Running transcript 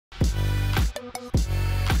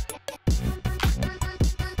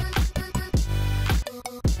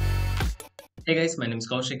Hey guys, my name is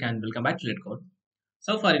Koushik and welcome back to LetCode.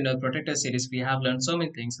 So far in our Protractor series, we have learned so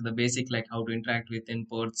many things, the basic like how to interact with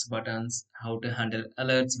inputs, buttons, how to handle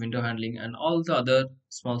alerts, window handling, and all the other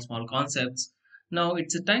small concepts. Now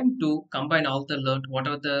it's a time to combine all the learned,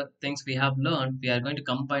 whatever the things we have learned, we are going to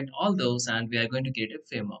combine all those and we are going to create a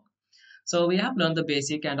framework. So we have learned the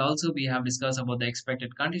basic and also we have discussed about the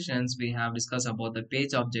expected conditions. We have discussed about the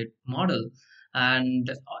page object model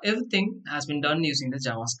and everything has been done using the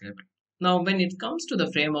JavaScript. Now, when it comes to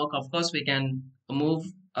the framework, of course, we can move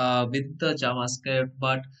with the JavaScript,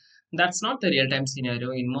 but that's not the real-time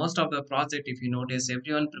scenario. In most of the project, if you notice,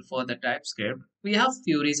 everyone prefer the TypeScript. We have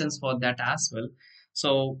few reasons for that as well.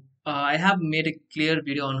 So I have made a clear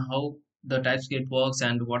video on how the TypeScript works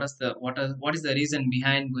and what is the reason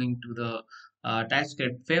behind going to the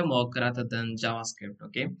TypeScript framework rather than JavaScript.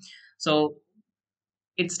 Okay, so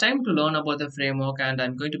it's time to learn about the framework, and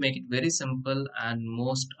I'm going to make it very simple and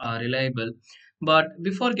most reliable. But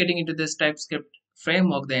before getting into this TypeScript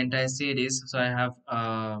framework, the entire series, so I have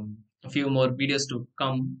a few more videos to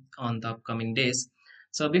come on the upcoming days.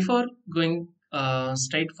 So before going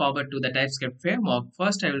straight forward to the TypeScript framework,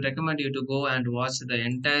 first I will recommend you to go and watch the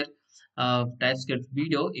entire TypeScript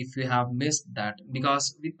video if you have missed that,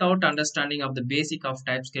 because without understanding of the basic of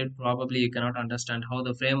TypeScript, probably you cannot understand how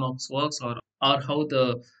the frameworks works or how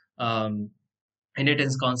the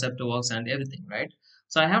inheritance concept works and everything, right?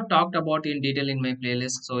 So I have talked about in detail in my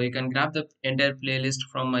playlist, so you can grab the entire playlist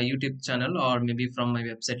from my YouTube channel or maybe from my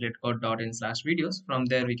website letcode.in/videos. From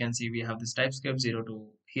there we can see we have this TypeScript 0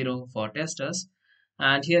 to hero for testers,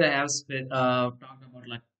 and here I have talked about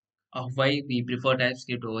like why we prefer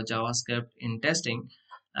TypeScript over JavaScript in testing,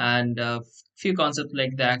 and few concepts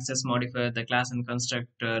like the access modifier, the class and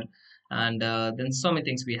constructor, and then so many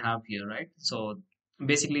things we have here, right? So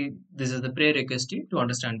basically this is the prerequisite to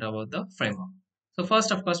understand about the framework. So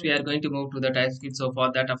first, of course, we are going to move to the TypeScript. So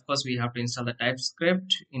for that, of course, we have to install the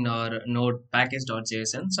TypeScript in our node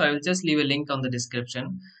package.json. So I will just leave a link on the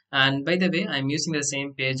description. And by the way, I'm using the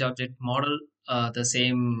same page object model, the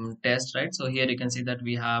same test, right? So here you can see that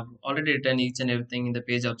we have already written each and everything in the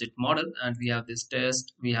page object model, and we have this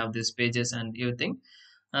test, we have these pages and everything,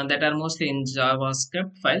 and that are mostly in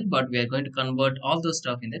JavaScript file, but we are going to convert all those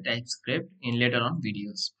stuff in the TypeScript in later on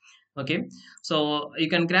videos. Okay, so you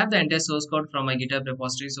can grab the entire source code from my GitHub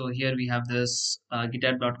repository. So here we have this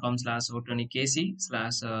github.com/o20kc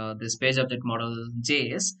slash this page object model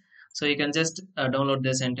JS. So you can just download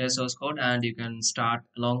this entire source code and you can start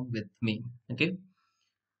along with me. Okay.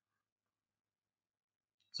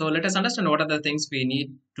 So let us understand what are the things we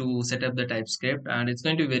need to set up the TypeScript, and it's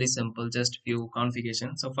going to be very simple, just few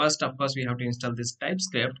configurations. So first, of course, we have to install this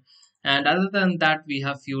TypeScript, and other than that, we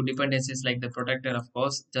have few dependencies like the Protractor, of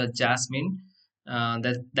course, the Jasmine,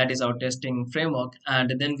 that is our testing framework, and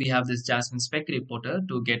then we have this Jasmine spec reporter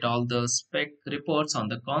to get all the spec reports on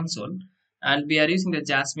the console. And we are using the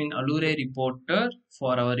Jasmine Allure reporter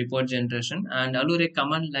for our report generation, and Allure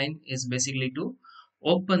command line is basically to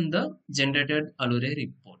open the generated Allure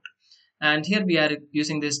report. And here we are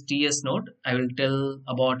using this TS node. I will tell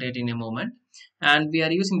about it in a moment. And we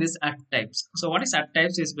are using this at types. So what is at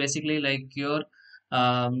types is basically like your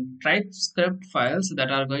TypeScript files that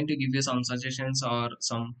are going to give you some suggestions or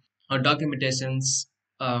some documentations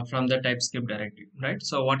from the TypeScript directory, right?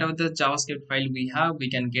 So whatever the JavaScript file we have, we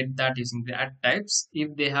can get that using the at types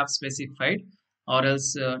if they have specified, or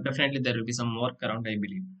else definitely there will be some workaround, I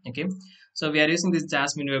believe. Okay, so we are using this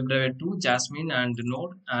Jasmine WebDriver 2, Jasmine and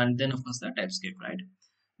Node, and then of course the TypeScript, right?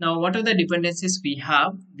 Now, what are the dependencies we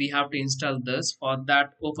have? We have to install this. For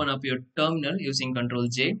that, open up your terminal using Control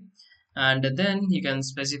J, and then you can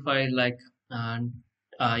specify like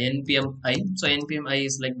npm I. So npm I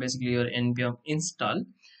is like basically your npm install,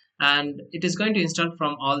 and it is going to install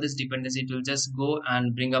from all this dependency. It will just go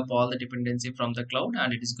and bring up all the dependency from the cloud,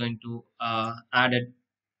 and it is going to add it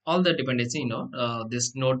all the dependency,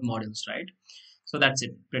 this node modules, right? So that's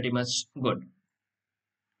it, pretty much good.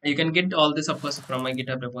 You can get all this of course from my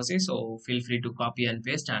GitHub repository, so feel free to copy and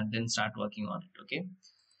paste and then start working on it. Okay,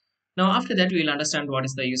 now after that we will understand what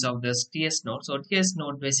is the use of this TS node. So TS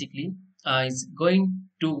node basically is going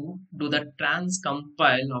to do the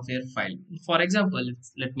transcompile of your file. For example,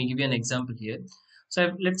 let me give you an example here.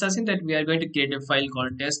 So let's assume that we are going to create a file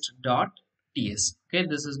called test.ts. Okay,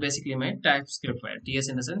 this is basically my TypeScript file. TS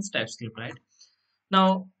in the sense TypeScript, right?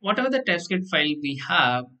 Now, whatever the TypeScript file we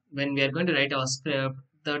have, when we are going to write our script,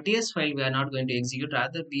 the TS file we are not going to execute,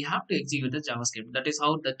 rather we have to execute the JavaScript. That is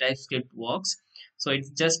how the TypeScript works. So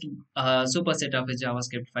it's just a superset of a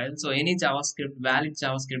JavaScript file. So any valid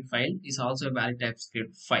JavaScript file is also a valid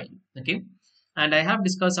TypeScript file. Okay, and I have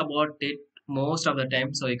discussed about it most of the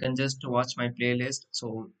time. So you can just watch my playlist.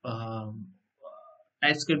 So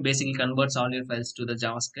TypeScript basically converts all your files to the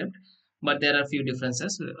JavaScript, but there are a few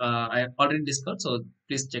differences I already discussed. So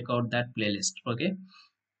please check out that playlist. Okay.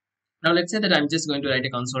 Now let's say that I'm just going to write a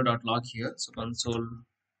console.log here. So console.log,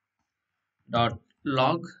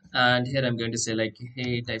 and here I'm going to say like,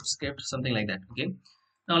 hey TypeScript, something like that. Okay.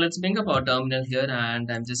 Now let's bring up our terminal here,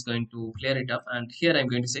 and I'm just going to clear it up, and here I'm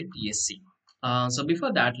going to say tsc. So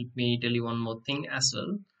before that, let me tell you one more thing as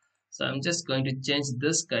well. So I'm just going to change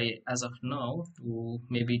this guy as of now to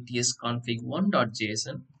maybe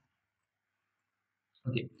tsconfig1.json.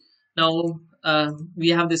 Okay. Now we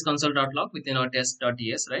have this console.log within our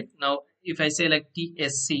test.ts, right? Now if I say like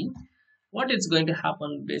tsc, what it's going to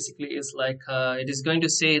happen basically is like it is going to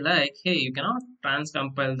say like, hey, you cannot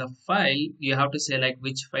transcompile the file. You have to say like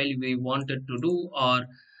which file we wanted to do, or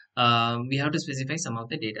we have to specify some of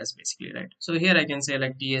the data basically, right? So here I can say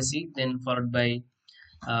like tsc, then followed by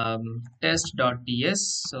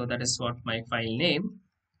test.ts. So that is what my file name.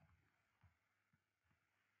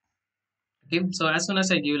 Okay, so as soon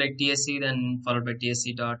as I give like tsc, then followed by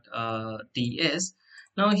tsc.ts.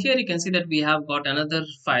 Now here you can see that we have got another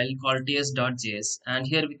file called ts.js, and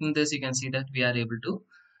here within this you can see that we are able to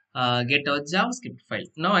get our JavaScript file.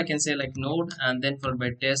 Now I can say like node and then followed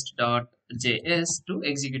by test.js to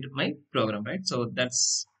execute my program, right? So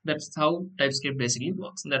that's how TypeScript basically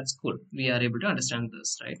works. That's cool. We are able to understand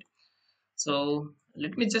this, right? So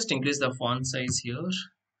let me just increase the font size here.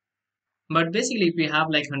 But basically, if we have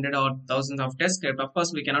like 100 or thousands of test script, of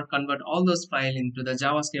course, we cannot convert all those files into the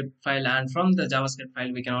JavaScript file, and from the JavaScript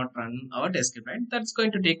file, we cannot run our test script, right? That's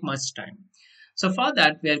going to take much time. So for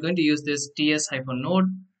that, we are going to use this ts-node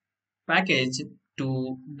package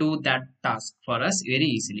to do that task for us very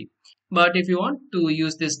easily. But if you want to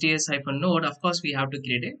use this ts-node, of course, we have to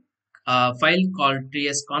create a file called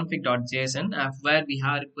tsconfig.json where we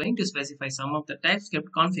are going to specify some of the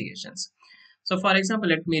TypeScript configurations. So for example,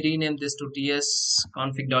 let me rename this to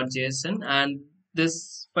tsconfig.json, and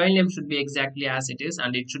this file name should be exactly as it is,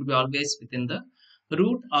 and it should be always within the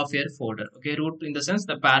root of your folder. Okay, root in the sense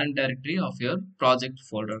the parent directory of your project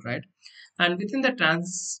folder, right? And within the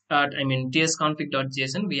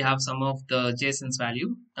tsconfig.json, we have some of the JSON's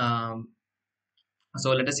value.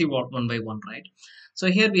 So let us see what one by one, right?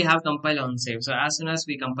 So here we have compile on save. So as soon as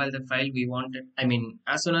we compile the file we want it,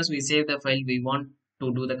 as soon as we save the file we want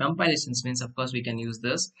to do the compilations, means of course we can use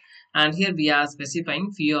this. And here we are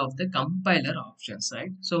specifying few of the compiler options,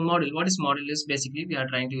 right? So module, what is module is basically we are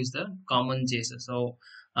trying to use the common JSON. So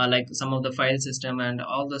like some of the file system and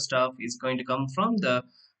all the stuff is going to come from the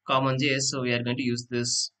common JS, so we are going to use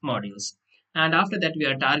this modules. And after that we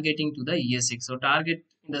are targeting to the ES6. So target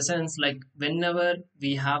in the sense like whenever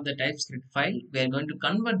we have the TypeScript file, we are going to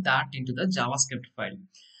convert that into the JavaScript file.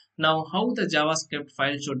 Now how the JavaScript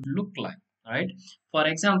file should look like, right? For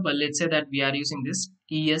example, let's say that we are using this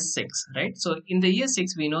ES6, right? So in the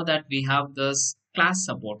ES6 we know that we have this class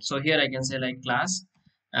support. So here I can say like class,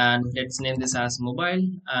 and let's name this as mobile,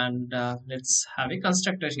 and let's have a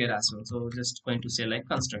constructor here as well. So just going to say like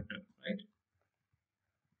constructor, right?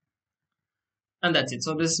 And that's it.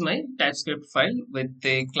 So this is my TypeScript file with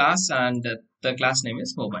the class, and the class name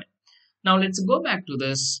is mobile. Now let's go back to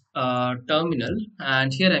this terminal,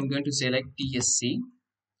 and here I'm going to say like tsc.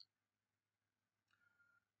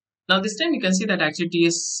 Now this time you can see that actually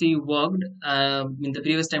tsc worked. In the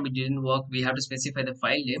previous time it didn't work. We have to specify the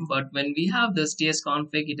file name, but when we have this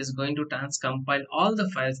tsconfig, it is going to transcompile all the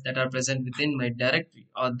files that are present within my directory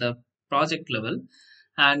or the project level,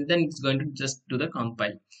 and then it's going to just do the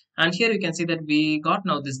compile. And here you can see that we got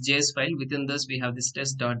now this JS file. Within this we have this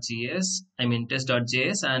test.js,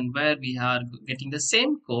 and where we are getting the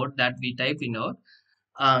same code that we type in our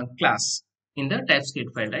class in the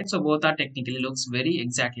TypeScript file, right? So both are technically looks very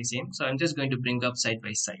exactly same. So I'm just going to bring up side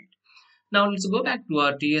by side. Now let's go back to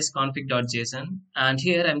our tsconfig.json, and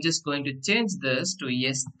here I'm just going to change this to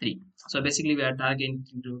ES3. So basically we are targeting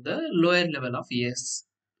to the lower level of ES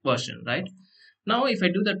version, right? Now if I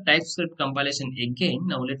do the TypeScript compilation again,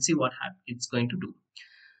 now let's see what it's going to do.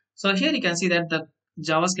 So here you can see that the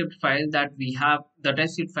JavaScript file that we have, the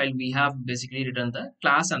TypeScript file we have basically written the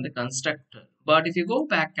class and the constructor. But if you go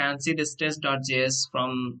back and see this test.js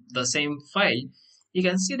from the same file, you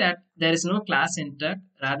can see that there is no class intact.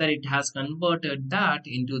 Rather, it has converted that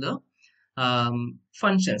into the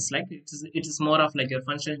functions. Like it is more of like your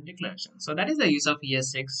function declaration. So that is the use of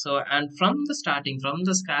ES6. So and from the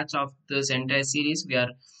scratch of this entire series, we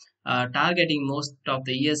are targeting most of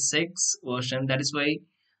the ES6 version. That is why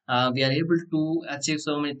we are able to achieve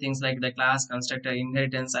so many things like the class, constructor,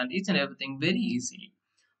 inheritance, and each and everything very easily.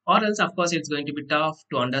 or else of course it's going to be tough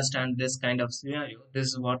to understand this kind of scenario. This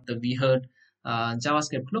is what the we heard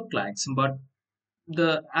JavaScript look like. But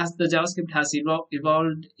the as the JavaScript has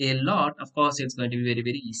evolved a lot, of course it's going to be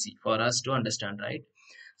very easy for us to understand, right?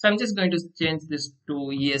 So I'm just going to change this to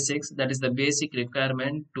ES6. That is the basic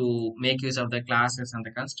requirement to make use of the classes and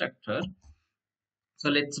the constructor. So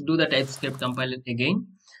let's do the TypeScript compile it again.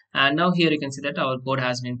 And now here you can see that our code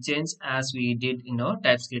has been changed as we did in our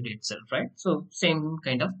TypeScript itself, right? So same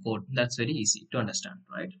kind of code. That's very easy to understand,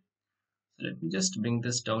 right? So let me just bring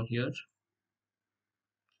this down here.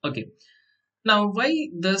 Okay. Now why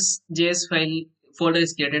this JS file folder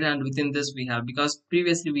is created and within this we have, because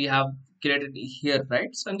previously we have created here, right?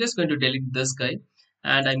 So I'm just going to delete this guy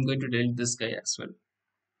and I'm going to delete this guy as well.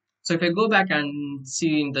 So if I go back and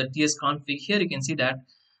see in the tsconfig, here you can see that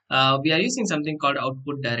we are using something called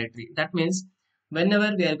output directory. That means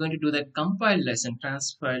whenever we are going to do the compilation,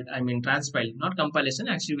 transpile, not compilation,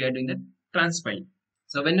 actually we are doing the transpile.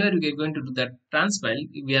 So whenever we are going to do that transpile,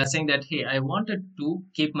 we are saying that, hey, I wanted to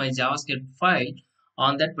keep my JavaScript file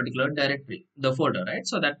on that particular directory, the folder, right?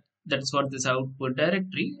 So that's what this output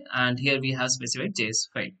directory, and here we have specified JS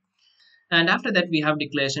file. And after that we have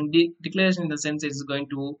declaration. Declaration in the sense it's going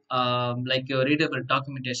to like your readable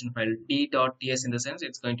documentation file. D.ts in the sense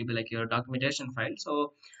it's going to be like your documentation file.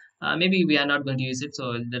 So maybe we are not going to use it,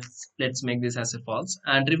 so let's make this as a false.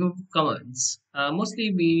 And remove comments.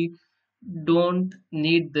 Mostly we don't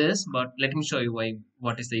need this, but let me show you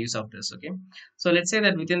what is the use of this. Okay, so let's say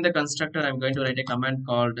that within the constructor I'm going to write a command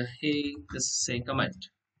called, hey, this is a comment.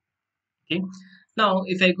 Okay, now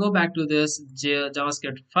if I go back to this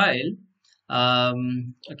JavaScript file,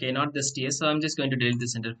 okay, not this ts, so I'm just going to delete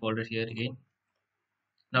this entire folder here again.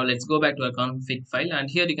 Now let's go back to our config file,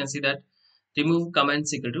 and here you can see that remove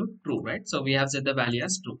comments equal to true, right? So we have set the value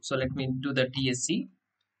as true. So let me do the tsc,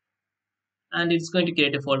 and it's going to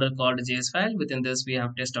create a folder called js file. Within this we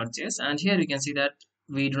have test.js, and here you can see that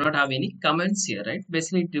we do not have any comments here, right?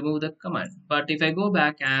 Basically remove the command. But if I go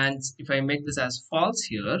back and if I make this as false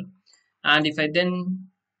here, and if I then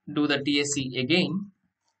do the tsc again,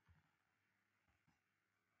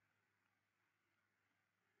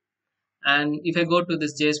 and if I go to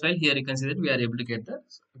this JS file, here you can see that we are able to get the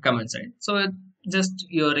comment side. So just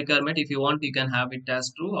your requirement, if you want you can have it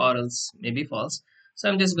as true or else maybe false. So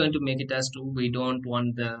I'm just going to make it as true. We don't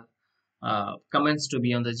want the comments to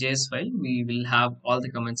be on the JS file. We will have all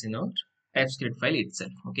the comments in our TypeScript file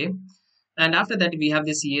itself. Okay, and after that we have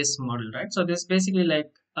this ES model, right? So this basically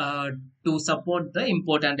like to support the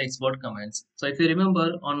import and export commands. So if you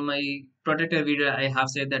remember on my Protractor video, I have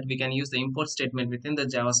said that we can use the import statement within the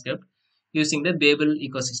JavaScript using the Babel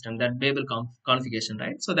ecosystem, that Babel configuration,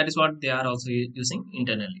 right? So that is what they are also using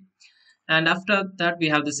internally. And after that we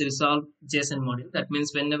have this resolve JSON module. That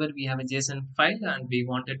means whenever we have a JSON file and we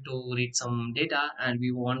wanted to read some data and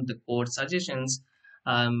we want the code suggestions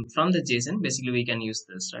from the JSON, basically we can use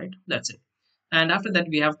this, right? That's it. And after that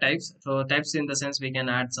we have types. So types in the sense we can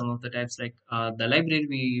add some of the types like the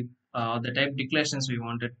library the type declarations we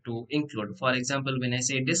wanted to include. For example, when I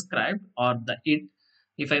say describe or the it,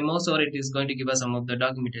 if I mouse over it, is going to give us some of the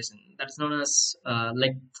documentation. That's known as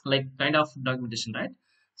like kind of documentation, right?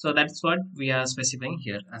 So that's what we are specifying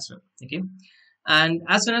here as well. Okay, and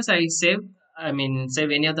as soon as I save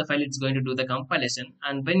any of the file, it's going to do the compilation,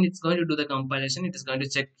 and when it's going to do the compilation, it is going to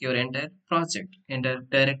check your entire project, entire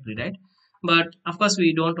directory, right? But of course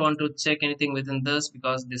we don't want to check anything within this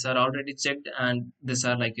because these are already checked and these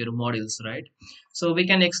are like your modules, right? So we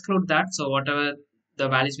can exclude that. So whatever the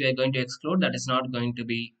values we are going to exclude, that is not going to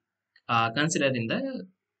be considered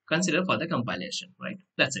for the compilation, right?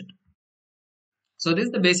 That's it. So this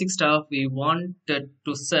is the basic stuff we wanted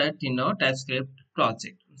to set in our TypeScript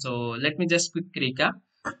project. So let me just quick recap.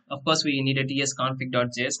 Of course we need a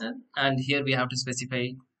tsconfig.json, and here we have to specify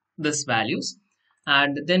this values,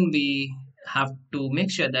 and then we have to make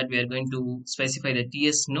sure that we are going to specify the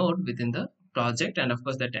ts node within the project, and of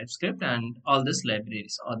course the TypeScript and all these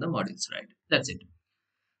libraries or the modules, right? That's it.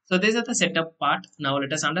 So these are the setup part. Now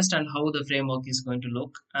let us understand how the framework is going to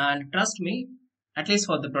look. And trust me, at least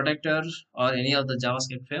for the Protractor or any of the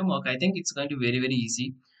JavaScript framework, I think it's going to be very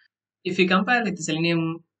easy. If you compare with the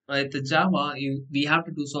Selenium with the Java, we have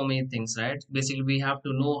to do so many things, right? Basically, we have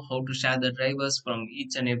to know how to share the drivers from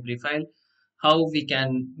each and every file, how we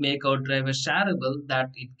can make our drivers shareable that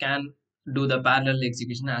it can do the parallel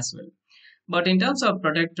execution as well. But in terms of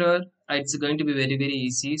Protractor, it's going to be very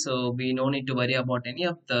easy. So we no need to worry about any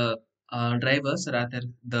of the drivers. Rather,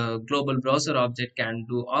 the global browser object can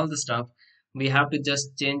do all the stuff. We have to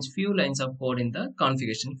just change few lines of code in the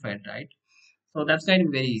configuration file, right? So that's going to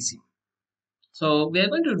be very easy. So we are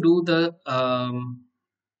going to do the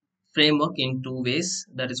framework in two ways.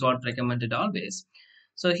 That is what recommended always.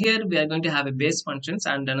 So here we are going to have a base functions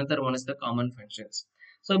and another one is the common functions.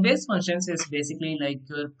 So base functions is basically like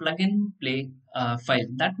your plug and play file.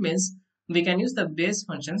 That means we can use the base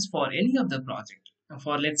functions for any of the project.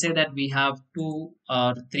 For let's say that we have 2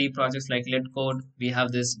 or 3 projects like LetCode, we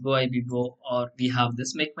have this GoIBGo, or we have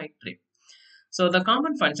this Make My Trip. So the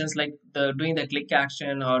common functions like doing the click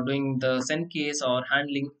action or doing the send case or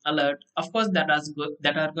handling alert, of course, that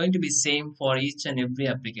are going to be same for each and every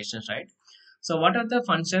applications, right? So what are the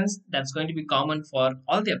functions that's going to be common for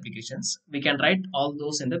all the applications? We can write all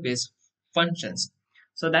those in the base functions.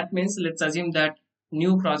 So that means let's assume that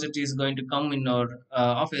new project is going to come in our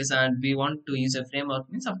office and we want to use a framework.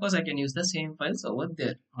 Means of course I can use the same files over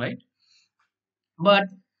there, right? But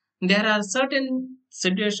there are certain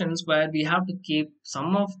situations where we have to keep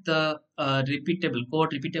some of the repeatable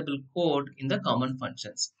code in the common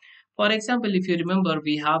functions. For example, if you remember,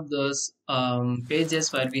 we have those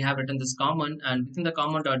pages where we have written this common, and within the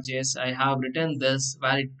common.js I have written this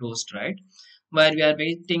valid toast, right? Where we are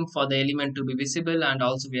waiting for the element to be visible and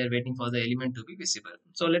also we are waiting for the element to be visible.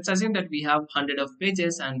 So let's assume that we have 100 of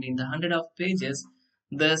pages, and in the 100 of pages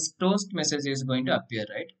this toast message is going to appear,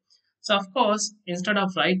 right? So of course, instead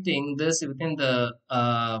of writing this within the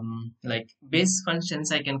like base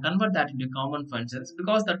functions, I can convert that into common functions,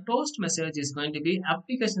 because the toast message is going to be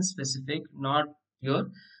application specific, not your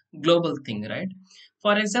global thing, right?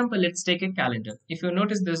 For example, let's take a calendar. If you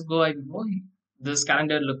notice this go, this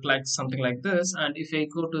calendar look like something like this, and if I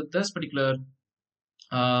go to this particular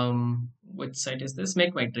which site is this,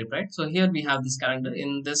 Make My Trip, right? So here we have this calendar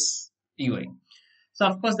in this UI. So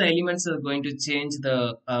of course the elements are going to change,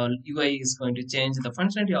 the UI is going to change, the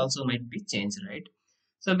functionality also might be changed, right?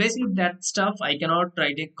 So basically that stuff I cannot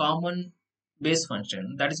write a common base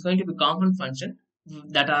function. That is going to be common function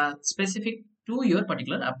that are specific to your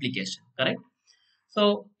particular application, correct?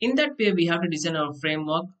 So in that way we have to design our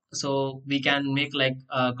framework so we can make like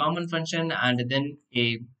a common function and then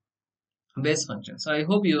a base function. So I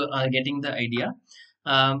hope you are getting the idea.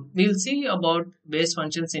 We'll see about base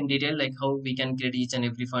functions in detail, like how we can create each and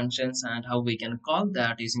every functions and how we can call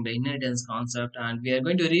that using the inheritance concept, and we are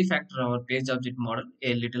going to refactor our page object model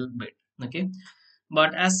a little bit, okay?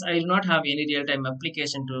 But as I will not have any real-time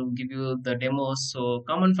application to give you the demos, so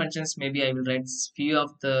common functions, maybe I will write few of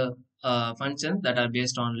the functions that are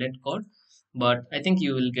based on LetCode, but I think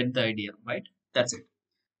you will get the idea, right? That's it.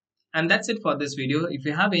 And that's it for this video. If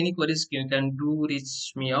you have any queries, you can do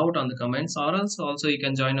reach me out on the comments, or else also you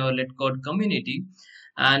can join our LetCode community.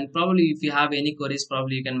 And probably if you have any queries,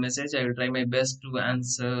 probably you can message. I will try my best to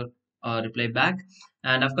answer or reply back.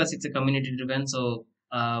 And of course, it's a community driven, so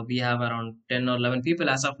we have around 10 or 11 people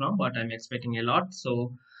as of now, but I'm expecting a lot.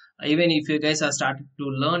 So even if you guys are started to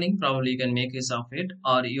learning, probably you can make use of it,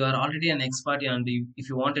 or you are already an expert and if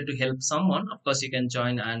you wanted to help someone, of course you can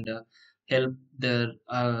join and help their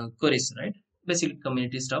queries, right? Basically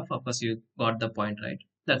community stuff. Of course you got the point, right?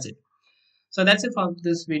 That's it. So that's it for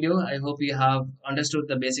this video. I hope you have understood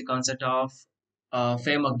the basic concept of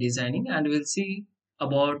framework designing, and we'll see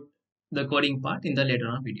about the coding part in the later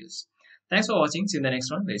on videos. Thanks for watching. See you in the next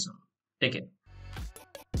one very soon. Take care.